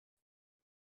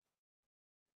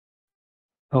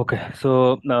Okay,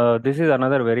 so this is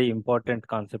another very important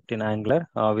concept in Angular.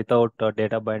 Without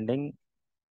data binding,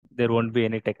 there won't be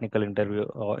any technical interview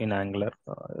in Angular.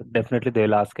 Definitely,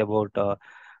 they'll ask about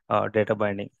data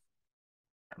binding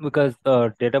because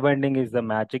data binding is the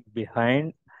magic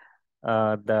behind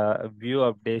the view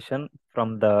updation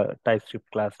from the TypeScript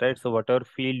class, right? So whatever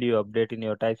field you update in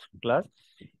your TypeScript class,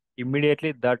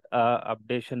 immediately that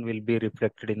updation will be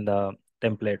reflected in the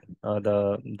template,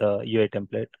 the UI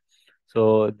template.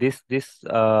 So this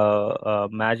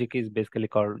magic is basically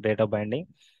called data binding.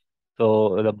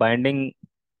 So the binding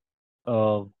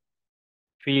uh,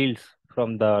 fields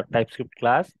from the TypeScript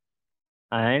class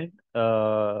and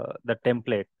the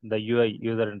template, the UI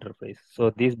user interface. So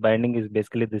this binding is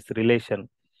basically this relation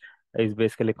is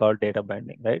basically called data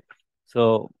binding, right?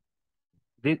 So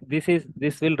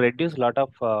this will reduce a lot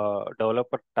of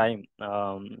developer time.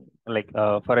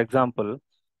 For example,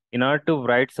 in order to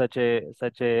write such a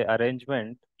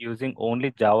arrangement using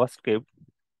only JavaScript,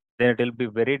 then it will be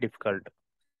very difficult.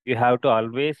 You have to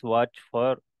always watch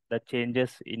for the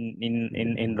changes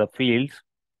in the fields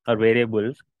or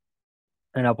variables,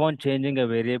 and upon changing a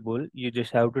variable, you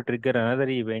just have to trigger another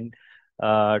event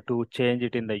to change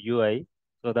it in the UI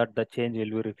so that the change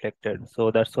will be reflected.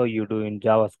 So that's how you do in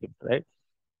JavaScript, right?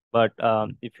 But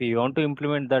if you want to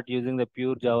implement that using the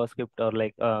pure JavaScript or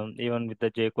even with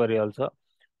the jQuery also,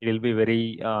 it will be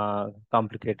very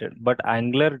complicated. But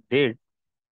Angular did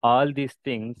all these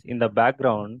things in the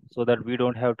background so that we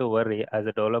don't have to worry as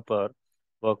a developer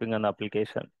working on the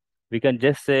application. We can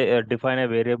just say define a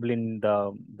variable in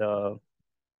the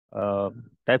uh,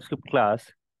 TypeScript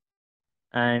class,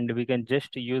 and we can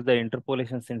just use the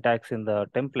interpolation syntax in the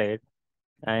template,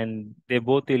 and they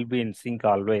both will be in sync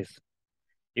always.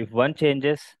 If one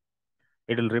changes,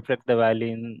 it will reflect the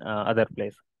value in other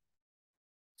place.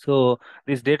 So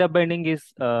this data binding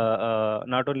is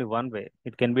not only one way;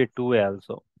 it can be two-way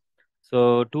also.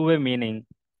 So two-way meaning,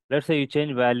 let's say you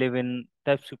change value in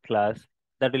TypeScript class,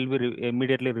 that will be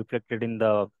immediately reflected in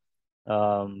the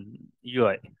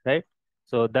UI, right?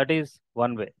 So that is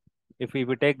one way. If we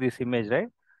take this image, right?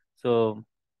 So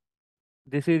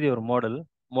this is your model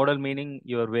meaning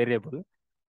your variable,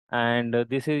 and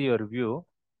this is your view.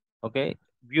 Okay,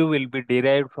 view will be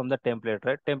derived from the template,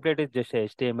 right? Template is just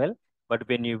HTML, but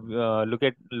when you look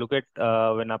at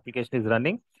when application is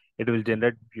running, it will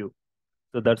generate view.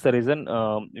 So that's the reason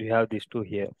we have these two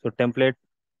here. So template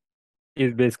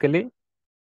is basically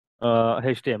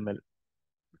HTML.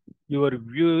 Your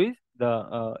view is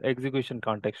the execution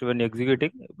context. When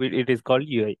executing, it is called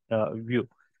UI view.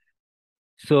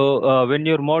 So when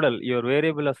your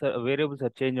variables are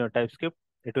changed on TypeScript,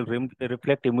 it will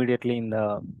reflect immediately in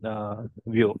the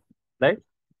view, right?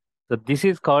 So this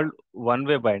is called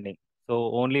one-way binding.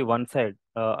 So only one side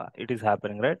it is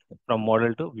happening, right? From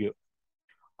model to view.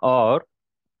 Or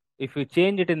if you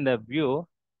change it in the view,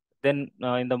 then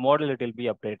in the model it will be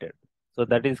updated. So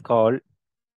that is called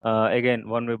again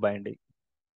one-way binding.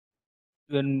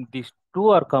 When these two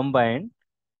are combined,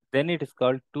 then it is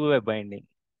called two-way binding.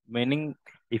 Meaning,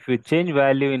 if you change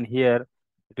value in here,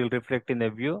 it will reflect in the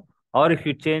view, or if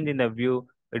you change in the view,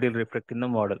 it will reflect in the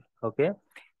model. Okay.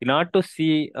 In order to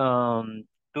see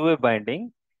two-way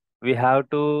binding, we have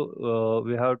to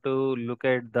look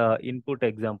at the input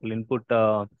example, input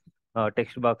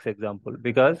text box example,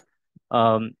 because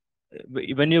um,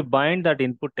 when you bind that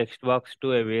input text box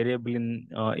to a variable in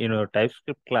your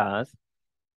TypeScript class,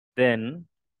 then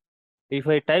if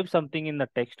I type something in the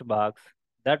text box,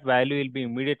 that value will be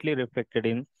immediately reflected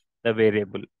in the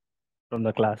variable from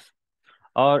the class.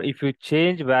 Or if you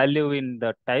change value in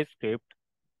the TypeScript,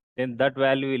 then that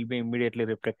value will be immediately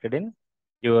reflected in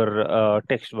your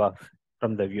text box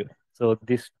from the view. So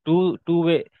this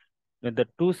two-way, the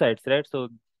two sides, right? So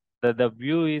the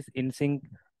view is in sync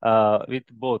with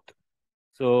both.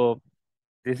 So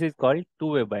this is called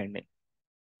two-way binding.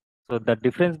 So the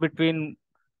difference between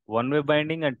one-way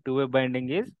binding and two-way binding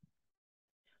is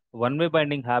one-way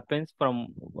binding happens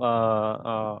from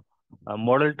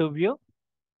model to view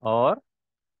or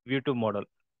view to model.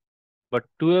 But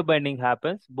two-way binding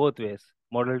happens both ways,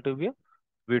 model to view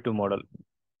to model.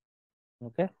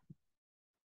 Okay.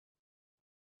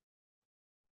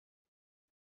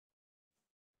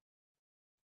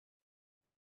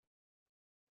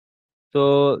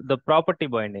 So the property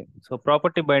binding. So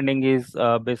property binding is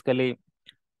basically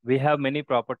we have many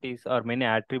properties or many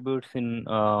attributes in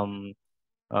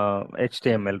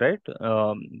HTML, right?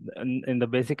 In the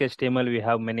basic HTML, we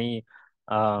have many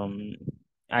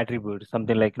attributes,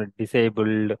 something like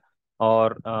disabled,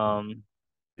 or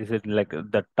this is like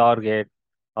the target,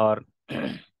 or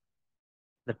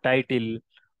the title,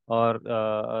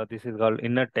 or this is called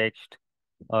inner text,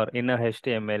 or inner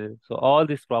HTML. So all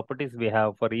these properties we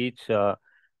have for each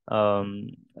um,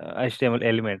 HTML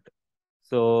element.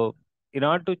 So in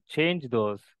order to change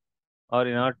those, or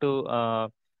in order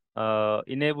to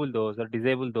enable those or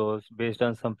disable those based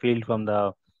on some field from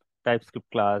the TypeScript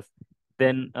class,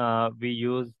 then we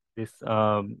use this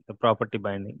property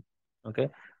binding. Okay.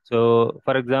 So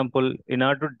for example, in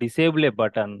order to disable a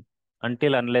button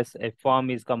until unless a form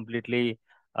is completely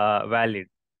valid.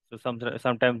 So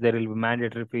sometimes there will be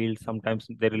mandatory fields, sometimes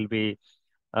there will be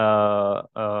uh,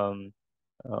 um,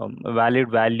 valid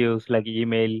values like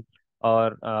email,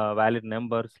 or valid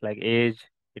numbers like age.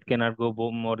 It cannot go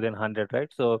more than 100, right?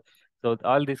 So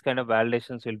all these kind of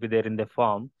validations will be there in the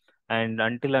form, and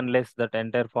until unless that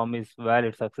entire form is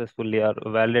valid successfully or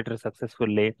validated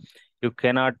successfully, you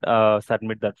cannot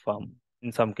submit that form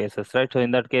in some cases, right? So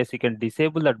in that case, you can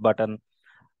disable that button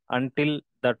until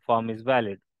that form is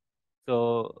valid.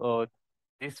 So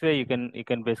this way you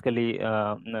can basically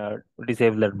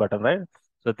disable that button, right?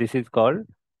 So this is called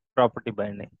property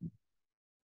binding.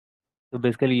 So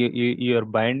basically you're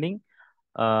binding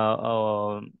uh,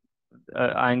 uh,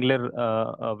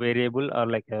 Angular variable, or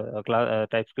like a class,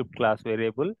 TypeScript class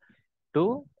variable,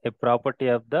 to a property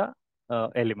of the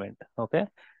element. Okay.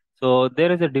 So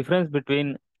there is a difference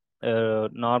between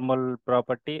normal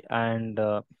property and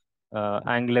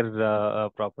Angular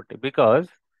property, because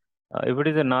if it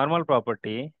is a normal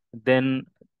property, then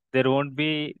there won't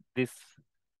be this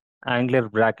Angular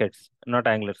brackets, not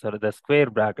Angular, sorry, the square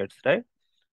brackets, right?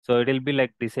 So it will be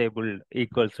like disabled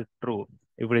equals to true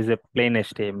if it is a plain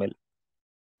HTML.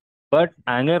 But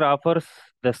Angular offers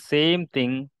the same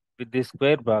thing with the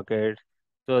square bracket,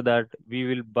 so that we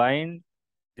will bind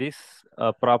this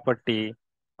property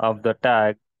of the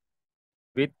tag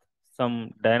with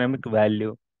some dynamic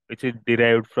value which is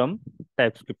derived from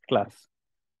TypeScript class.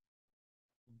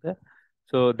 Okay.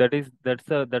 So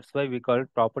that's why we call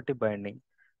it property binding.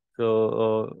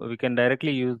 So we can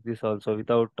directly use this also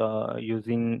without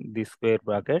using the square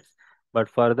brackets. But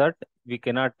for that, we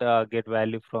cannot get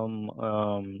value from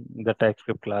the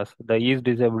TypeScript class. The is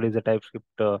disabled is a TypeScript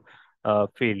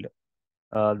field,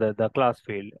 the class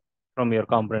field from your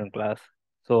component class.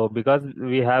 So because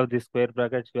we have the square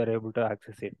brackets, we are able to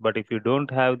access it. But if you don't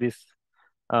have this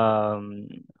um,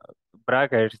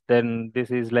 brackets, then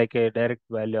this is like a direct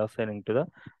value assigning to the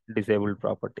disabled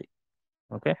property.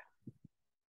 Okay.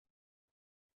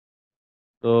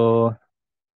 So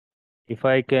if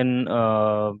I can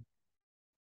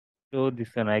show this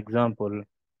an example.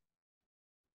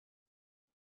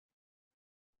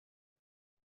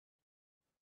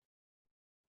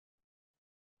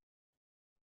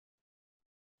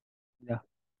 Yeah.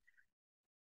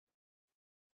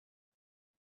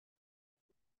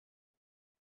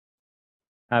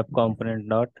 App component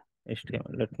dot html.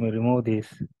 Let me remove this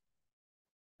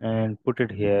and put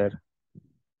it here.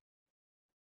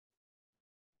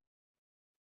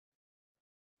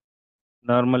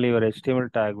 Normally your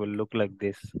HTML tag will look like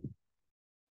this,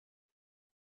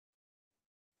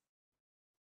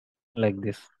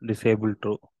 disable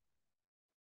true.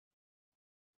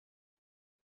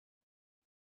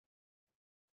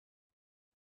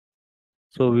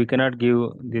 So we cannot give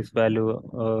this value.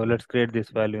 Let's create this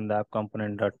value in the app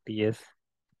component dot ts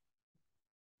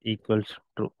equals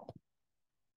true.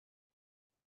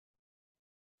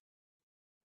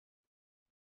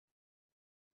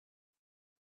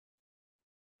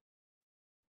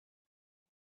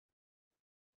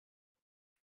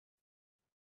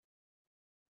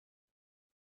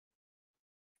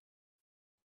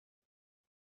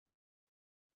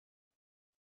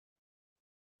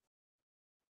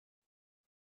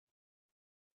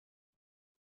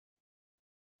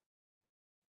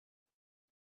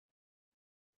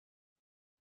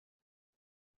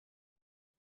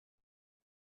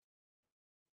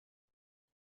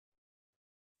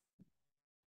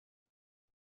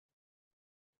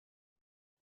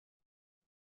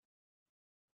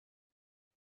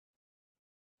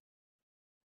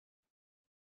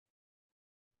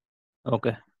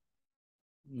 Okay.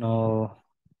 Now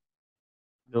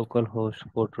localhost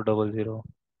 4200.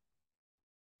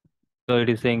 So it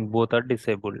is saying both are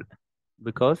disabled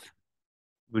because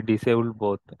we disabled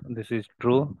both. This is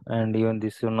true, and even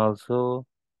this one also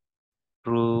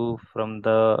true from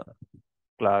the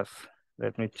class.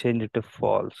 Let me change it to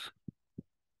false.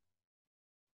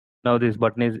 Now this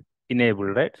button is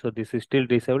enabled, right? So this is still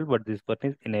disabled, but this button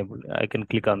is enabled. I can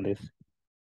click on this.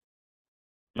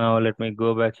 Now let me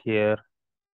go back here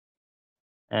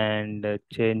and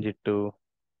change it to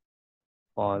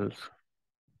false.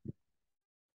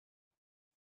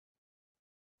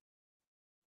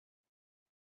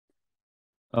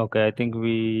 Okay, I think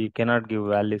we cannot give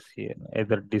values here,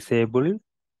 either disabled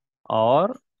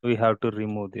or we have to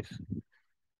remove this.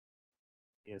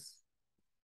 Yes.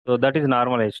 So that is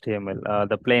normal HTML,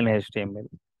 the plain HTML.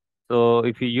 So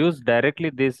if you use directly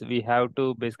this, we have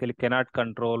to basically cannot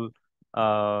control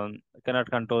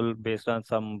based on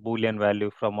some Boolean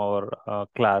value from our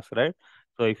class, right?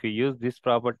 So if you use this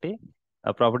property,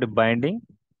 property binding,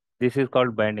 this is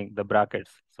called binding, the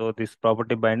brackets. So this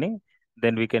property binding,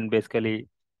 then we can basically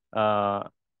uh,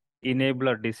 enable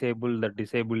or disable the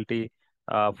disability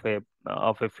of a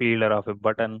field or of a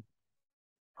button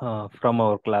from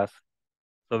our class.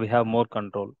 So we have more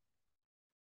control.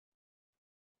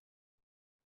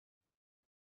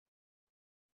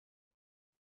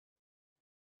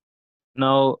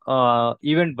 Now,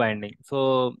 event binding.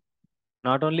 So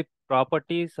not only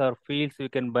properties or fields we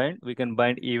can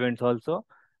bind events also.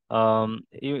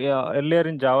 Earlier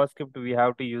in JavaScript, we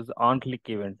have to use on-click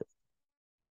event.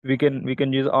 We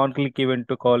can use on-click event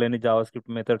to call any JavaScript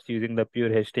methods using the pure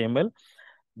HTML,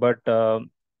 but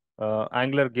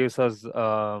Angular gives us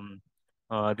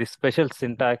this special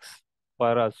syntax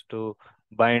for us to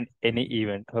bind any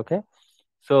event. Okay.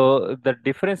 So the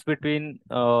difference between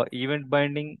event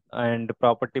binding and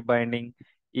property binding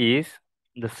is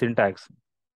the syntax.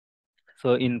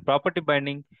 So in property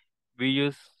binding, we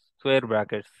use square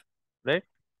brackets, right?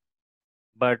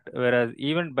 But whereas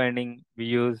event binding, we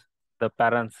use the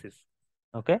parentheses.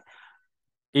 Okay.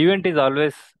 Event is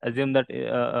always assume that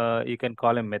you can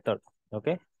call a method.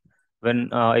 Okay. When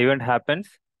event happens,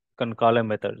 you can call a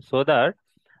method so that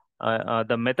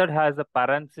the method has the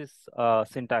parenthesis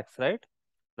syntax, right?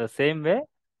 The same way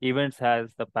events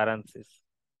has the parenthesis.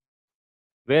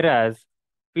 Whereas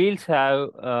fields have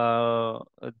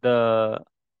the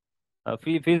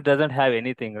field doesn't have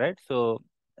anything, right? So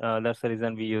that's the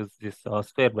reason we use this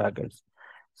square brackets.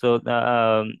 So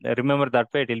remember that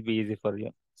way it will be easy for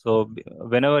you. So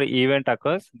whenever event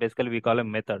occurs, basically we call a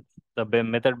method. The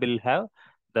method will have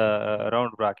the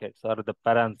round brackets or the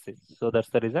parentheses. So that's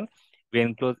the reason we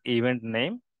enclose event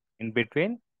name in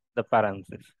between the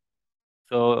parentheses.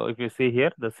 So if you see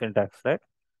here the syntax, right?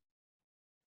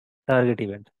 Target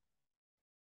event.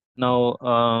 Now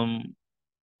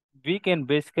we can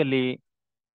basically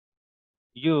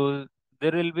use,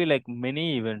 there will be like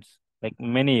many events.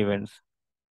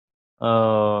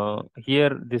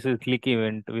 Here this is click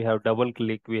event, we have double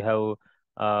click, we have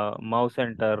mouse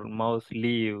enter, mouse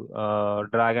leave,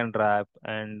 drag and drop,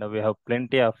 and we have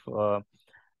plenty of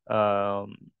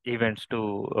events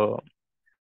to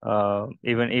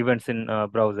even events in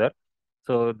browser.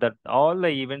 So that all the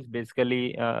events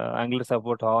basically Angular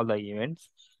support all the events.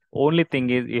 Only thing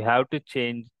is you have to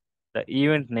change the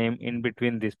event name in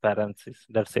between these parentheses.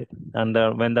 That's it. And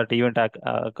when that event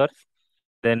occurs,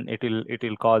 then it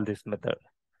will call this method.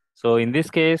 So in this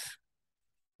case,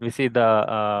 we see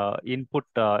the input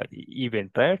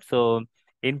event, right? So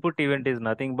input event is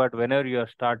nothing but whenever you have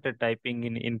started typing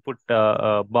in input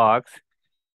box,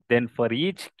 then for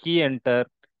each key enter,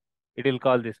 it will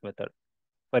call this method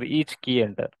for each key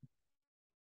enter.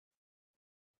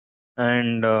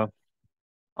 And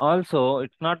also,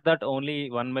 it's not that only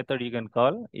one method you can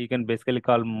call. You can basically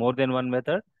call more than one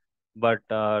method. But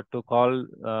to call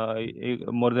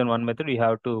more than one method, you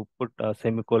have to put a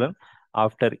semicolon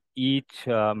after each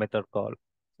method call.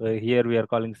 So here we are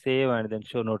calling save and then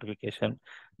show notification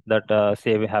that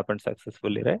save happened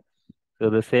successfully, right? So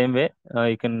the same way,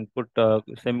 you can put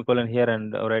semicolon here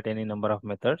and write any number of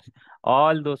methods.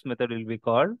 All those methods will be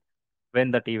called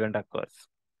when that event occurs.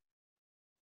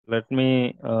 Let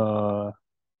me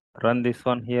run this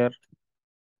one here.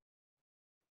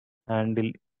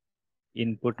 Handle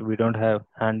input. We don't have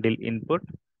handle input.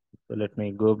 So let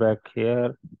me go back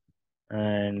here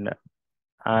and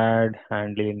add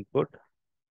handle input.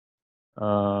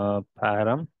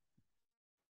 Param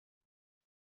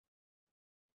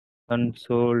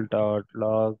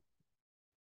console.log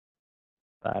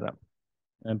param.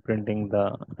 I'm printing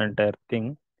the entire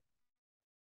thing.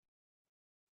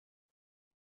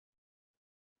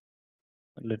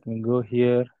 Let me go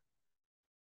here.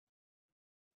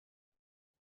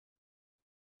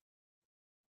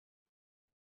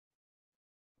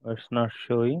 It's not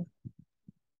showing.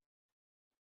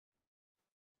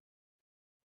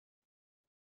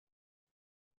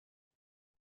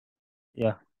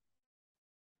 Yeah,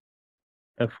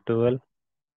 F12.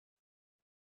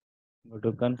 Go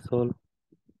to console.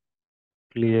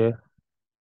 Clear.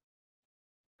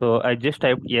 So I just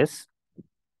typed yes,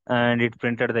 and it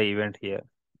printed the event here.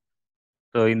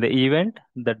 So in the event,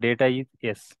 the data is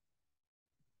yes.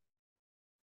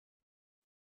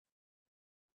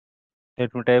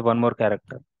 Let me type one more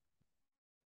character.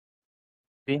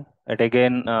 See, it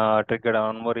again triggered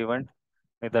one more event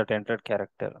with that entered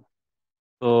character.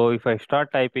 So if I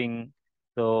start typing,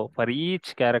 so for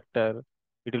each character,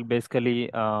 it will basically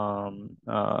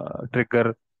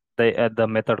trigger the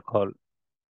method call.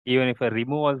 Even if I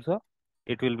remove also,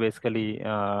 it will basically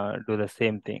do the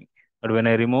same thing. But when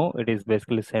I remove, it is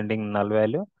basically sending null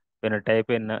value. When I type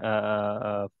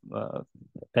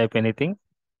anything,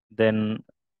 then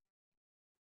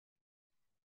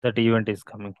that event is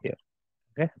coming here.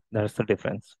 Okay, that's the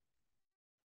difference.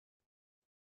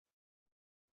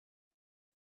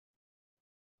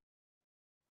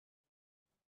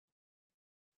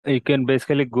 You can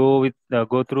basically go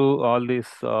through all these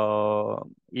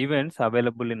events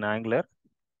available in Angular.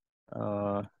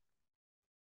 Uh,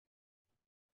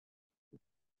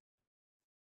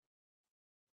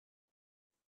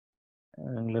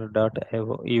 Angular dot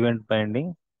event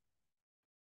binding.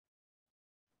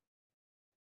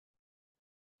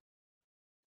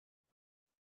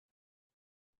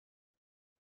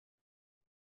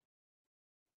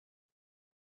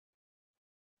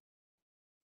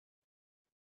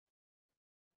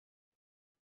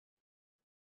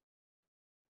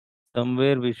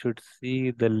 Somewhere we should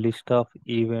see the list of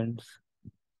events.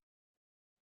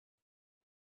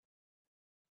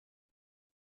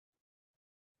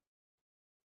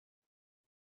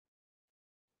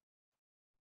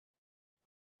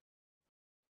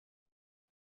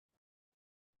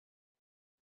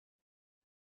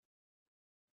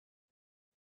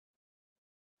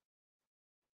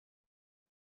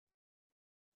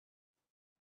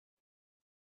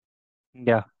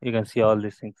 Yeah, you can see all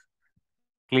these things.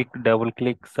 Click, double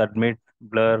click, submit,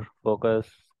 blur, focus,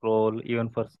 scroll. Even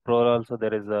for scroll also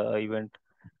there is a event.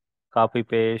 Copy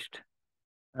paste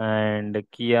and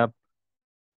key up.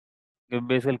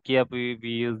 Basically key up we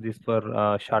use this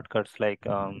for shortcuts like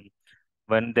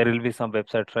when there will be some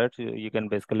websites, right? You can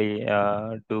basically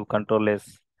do control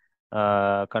S,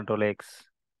 control X,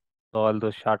 so all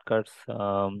those shortcuts.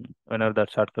 Whenever that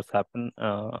shortcuts happen,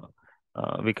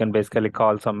 we can basically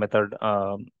call some method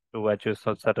to achieve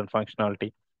certain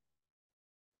functionality.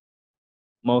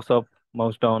 Mouse up,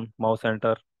 mouse down, mouse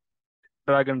enter,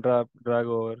 drag and drop, drag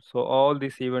over. So all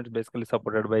these events basically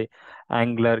supported by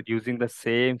Angular using the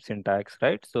same syntax,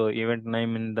 right? So event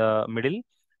name in the middle,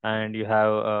 and you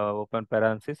have open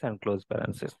parenthesis and close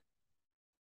parenthesis.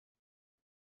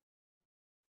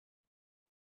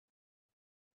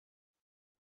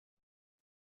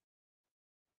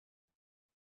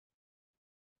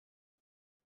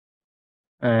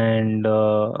 And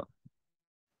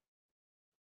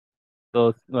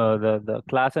so the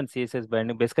class and CSS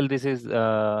binding, basically this is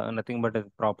nothing but a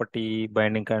property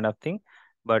binding kind of thing.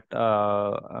 But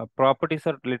properties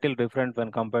are little different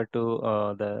when compared to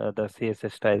the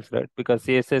CSS styles, right? Because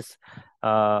CSS,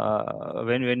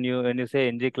 when you say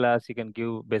ng class, you can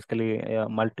give basically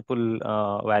multiple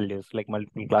values like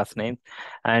multiple class names,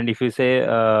 and if you say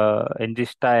ng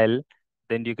style,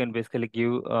 then you can basically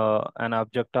give an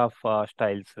object of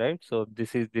styles, right? So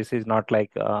this is not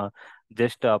like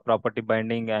just property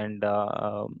binding and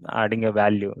adding a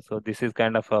value. So this is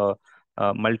kind of a,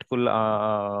 multiple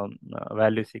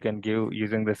values you can give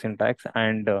using the syntax,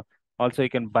 and also you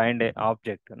can bind a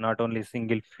object, not only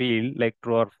single field like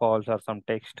true or false or some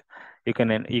text. You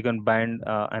can bind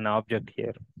an object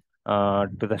here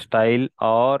to the style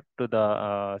or to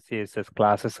the CSS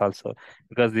classes also,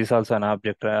 because this also an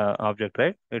object,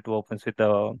 right? It opens with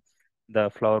the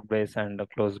flower base and the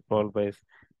close ball base.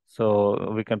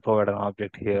 So we can provide an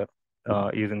object here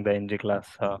using the ng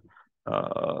class uh,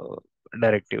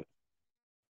 directive.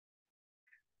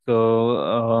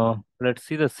 So let's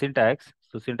see the syntax.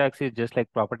 So syntax is just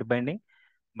like property binding,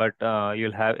 but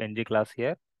you'll have ng class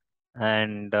here,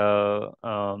 and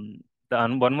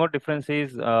one more difference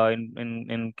is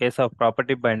in case of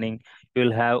property binding,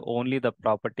 you'll have only the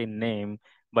property name,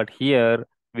 but here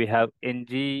we have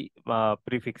ng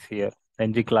prefix here,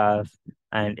 ng class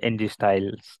and ng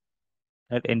styles,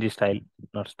 right? Ng style,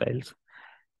 not styles.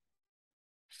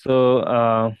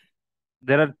 So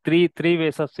there are three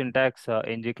ways of syntax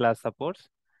ng class supports.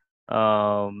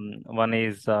 One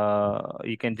is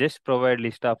you can just provide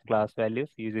list of class values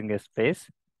using a space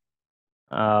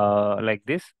like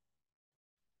this.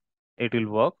 It will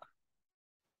work.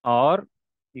 Or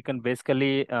you can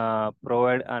basically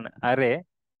provide an array,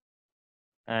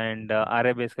 and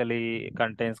array basically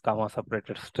contains comma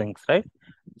separated strings, right?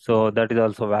 So that is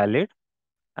also valid.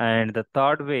 And the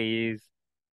third way is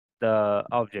the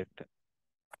object.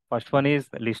 First one is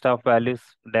list of values,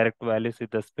 direct values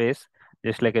with the space,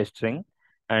 just like a string.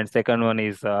 And second one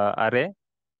is array.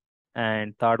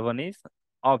 And third one is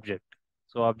object.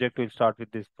 So object will start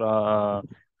with this flower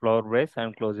brace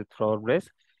and close with flower brace.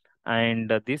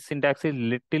 And this syntax is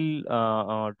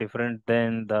little different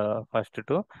than the first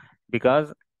two,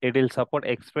 because it will support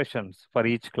expressions for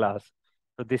each class.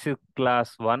 So this is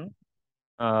class 1.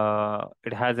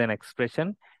 It has an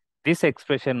expression. This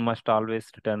expression must always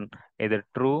return either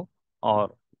true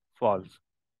or false.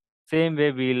 Same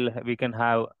way we can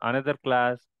have another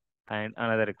class and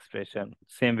another expression.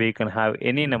 Same way you can have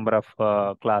any number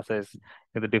of classes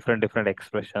with different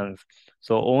expressions.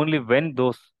 So only when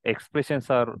those expressions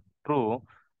are true,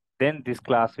 then this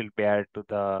class will be added to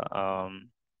the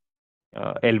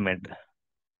element.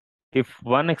 If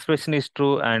one expression is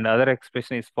true and other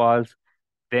expression is false,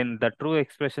 then the true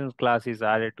expressions class is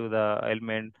added to the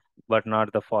element, but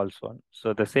not the false one.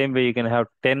 So the same way you can have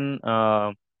 10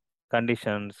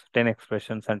 conditions, 10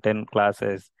 expressions and 10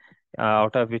 classes,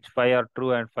 out of which 5 are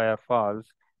true and 5 are false.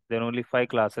 Then only 5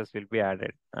 classes will be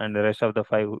added, and the rest of the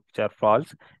 5 which are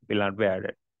false will not be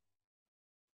added.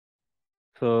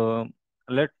 So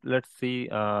let's see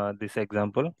this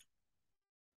example.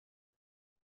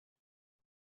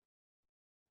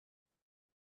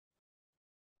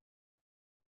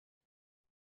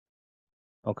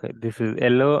 Okay, this is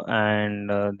yellow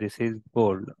and this is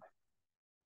bold.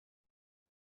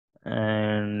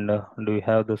 And do you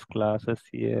have those classes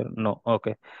here? No.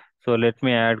 Okay. So let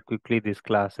me add quickly these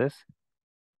classes.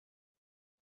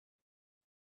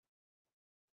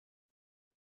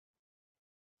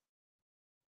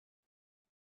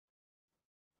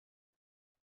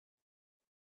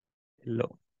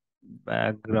 Yellow.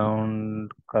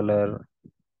 Background color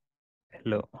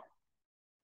yellow.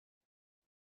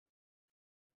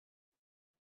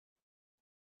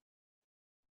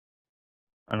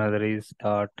 Another is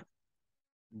dot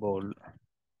bold.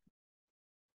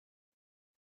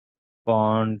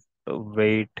 Font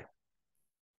weight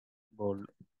bold.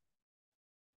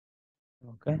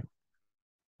 Okay.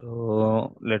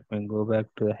 So let me go back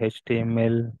to the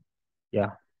HTML.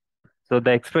 Yeah. So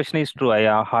the expression is true.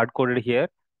 I hard coded here.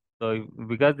 So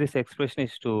because this expression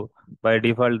is true, by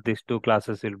default these two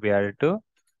classes will be added to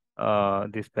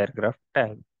this paragraph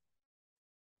tag.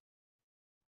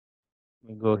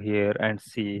 We go here and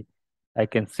see. I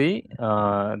can see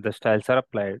the styles are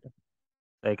applied.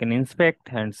 I can inspect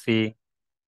and see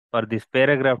for this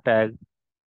paragraph tag.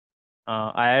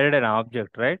 I added an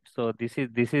object, right? So this is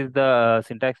the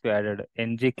syntax we added.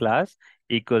 Ng class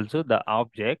equals to the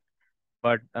object.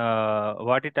 But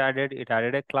what it added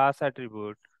a class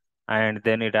attribute, and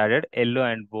then it added yellow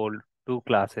and bold two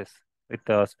classes with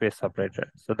a space separated.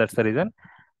 So that's the reason,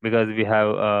 because we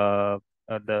have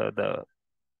the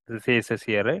CSS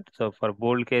here, right? So for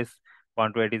bold case,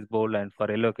 font weight is bold, and for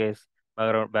yellow case,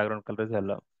 background color is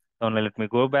yellow. So now let me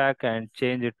go back and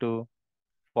change it to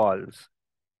false.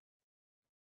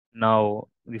 Now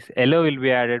this yellow will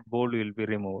be added, bold will be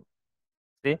removed.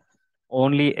 See,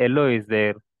 only yellow is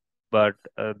there, but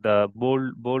the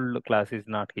bold class is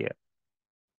not here.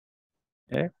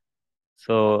 Yeah.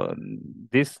 So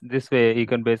this way you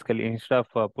can basically, instead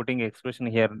of putting expression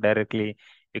here directly,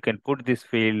 you can put this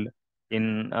field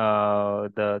in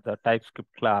the TypeScript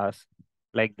class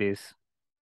like this.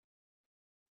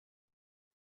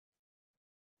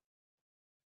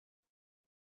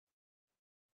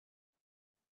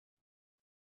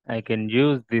 I can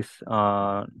use this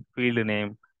field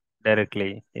name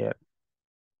directly here.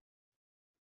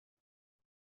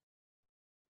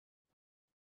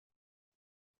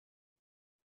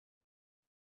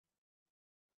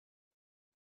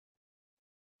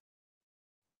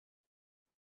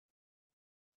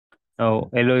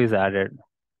 Now yellow is added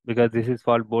because this is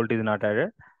fault, bold is not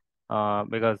added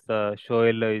because the show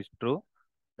yellow is true.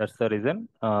 That's the reason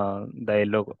the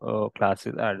yellow class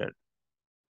is added.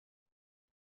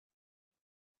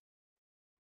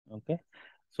 Okay.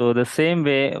 So the same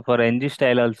way for ng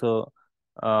style also,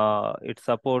 it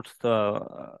supports the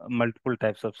multiple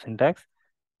types of syntax.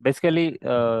 Basically,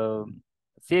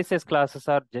 CSS classes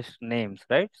are just names,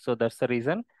 right? So that's the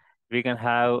reason we can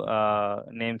have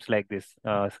names like this,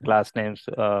 class names,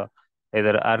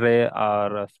 either array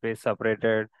or space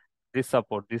separated. This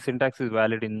syntax is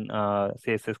valid in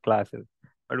CSS classes.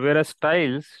 But whereas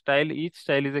each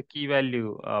style is a key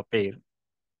value pair.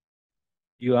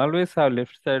 You always have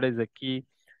left side as a key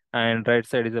and right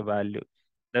side is a value.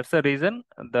 That's the reason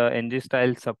the ng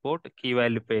style support key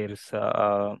value pairs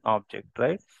object,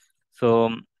 right?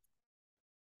 So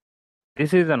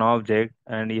this is an object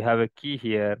and you have a key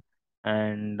here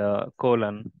and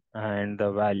colon and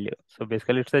the value. So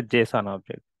basically it's a JSON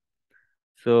object.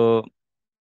 So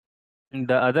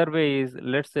the other way is,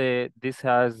 let's say this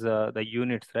has the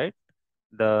units, right?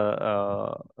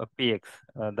 The PX,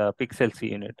 the pixels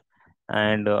unit.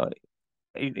 And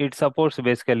it supports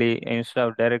basically instead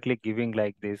of directly giving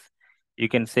like this, you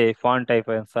can say font type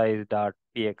and size dot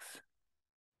px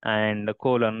and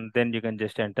colon, then you can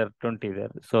just enter 20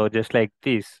 there. So just like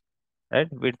this, right?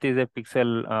 Width is a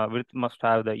pixel, width must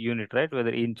have the unit, right?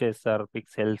 Whether inches or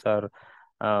pixels or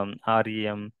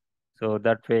rem. So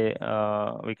that way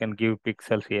we can give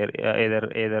pixels here.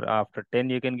 Either after 10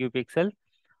 you can give pixels,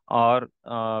 or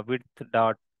width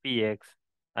dot px.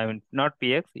 I mean, not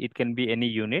px, it can be any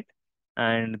unit,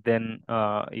 and then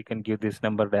you can give this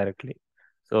number directly.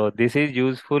 So this is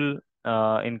useful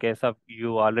in case of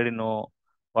you already know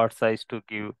what size to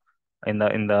give in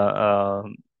the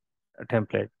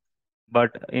template.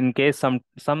 But in case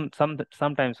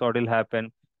sometimes what will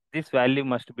happen, this value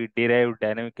must be derived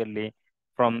dynamically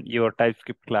from your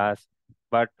TypeScript class.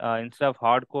 But instead of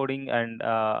hard coding and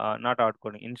not hard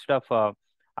coding, instead of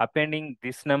appending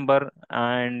this number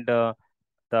and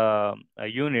the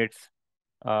units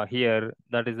here,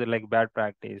 that is like bad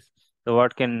practice. So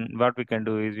what we can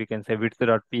do is we can say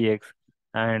width.px,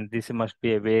 and this must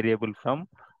be a variable from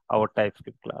our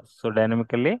TypeScript class. So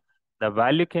dynamically the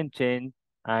value can change,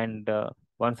 and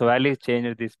once the value is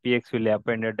changed, this px will be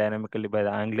appended dynamically by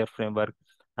the Angular framework,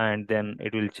 and then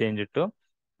it will change it to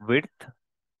width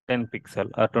 10 pixel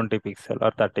or 20 pixel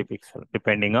or 30 pixel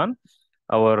depending on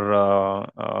our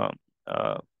uh,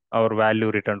 our value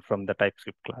returned from the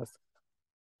TypeScript class.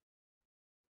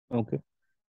 Okay.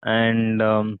 And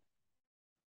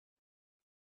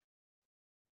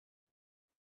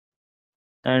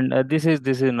this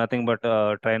is nothing but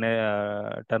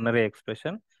ternary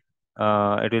expression.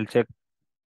 It will check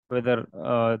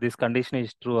whether this condition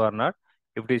is true or not.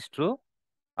 If it is true,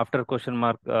 after question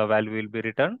mark value will be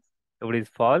returned. If it is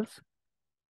false,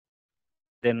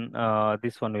 then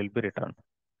this one will be returned.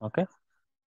 Okay.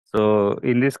 So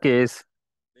in this case,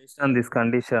 based on this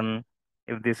condition,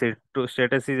 if this is true,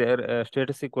 status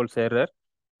equals error,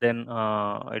 then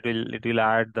it will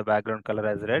add the background color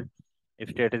as red. If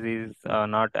status is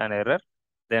not an error,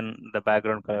 then the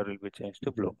background color will be changed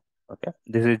to blue. Okay,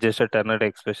 this is just a ternary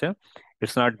expression.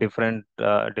 It's not different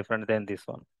than this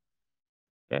one.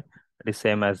 Okay, it is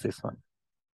same as this one.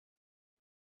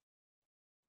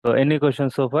 So any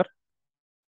questions so far?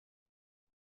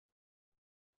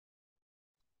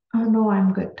 No,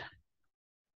 I'm good.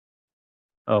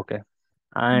 Okay,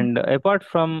 and apart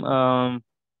from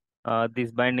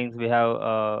these bindings, we have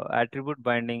attribute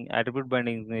binding. Attribute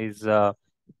binding is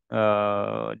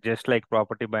just like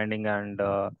property binding and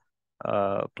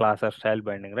class or style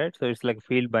binding, right? So it's like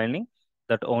field binding.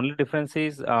 That only difference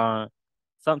is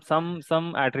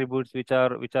some attributes which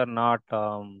are not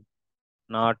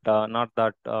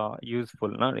that useful.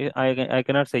 Not I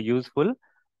cannot say useful.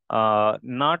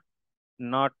 Not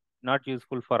not not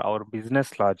useful for our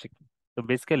business logic. So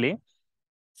basically,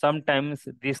 sometimes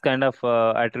these kind of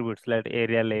attributes like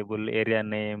area label, area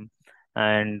name,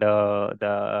 and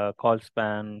the call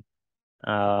span,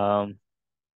 um,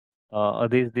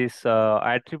 these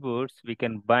attributes we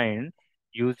can bind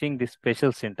using this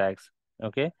special syntax.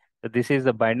 Okay, so this is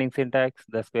the binding syntax,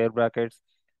 the square brackets,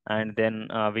 and then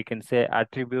we can say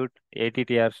attribute.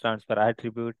 ATTR stands for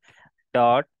attribute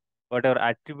dot whatever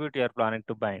attribute you are planning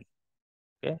to bind.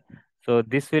 Okay, so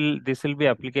this will be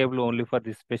applicable only for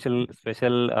the special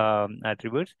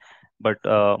attributes, but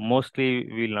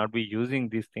mostly we will not be using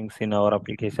these things in our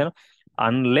application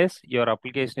unless your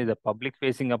application is a public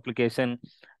facing application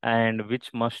and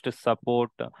which must support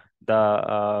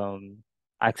the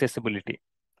accessibility,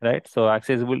 right? So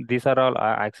accessible, these are all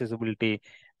accessibility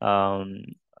um,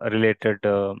 related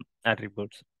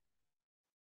attributes.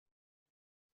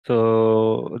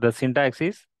 So the syntax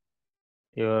is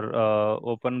your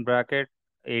open bracket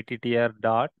attr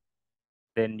dot,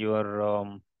 then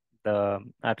your the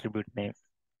attribute name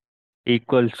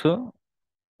equals to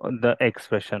the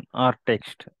expression or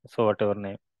text, so whatever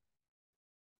name.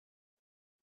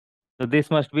 So this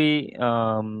must be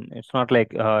it's not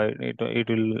like it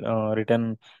will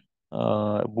return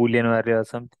boolean value or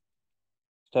something,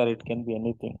 or it can be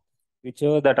anything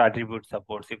whichever that attribute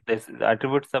supports. If this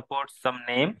attribute supports some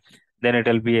name, then it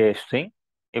will be a string.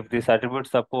 If this attribute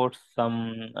supports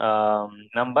some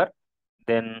number,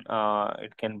 then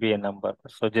it can be a number.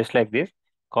 So just like this,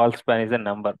 call span is a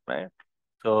number, right?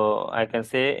 So I can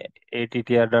say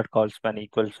attr dot call span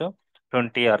equals to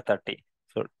 20 or 30.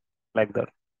 So like that.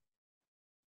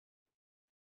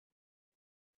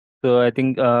 So I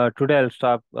think today I'll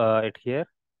stop it here,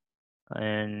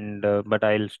 and but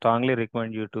I'll strongly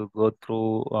recommend you to go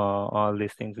through all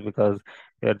these things because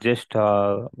we're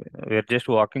just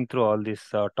walking through all these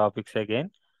topics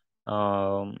again.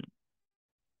 Um,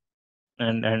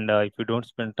 and if you don't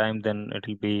spend time, then it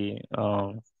will be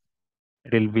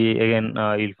It will be again,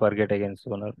 you'll forget again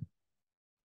sooner.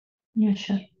 Yeah,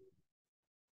 sure.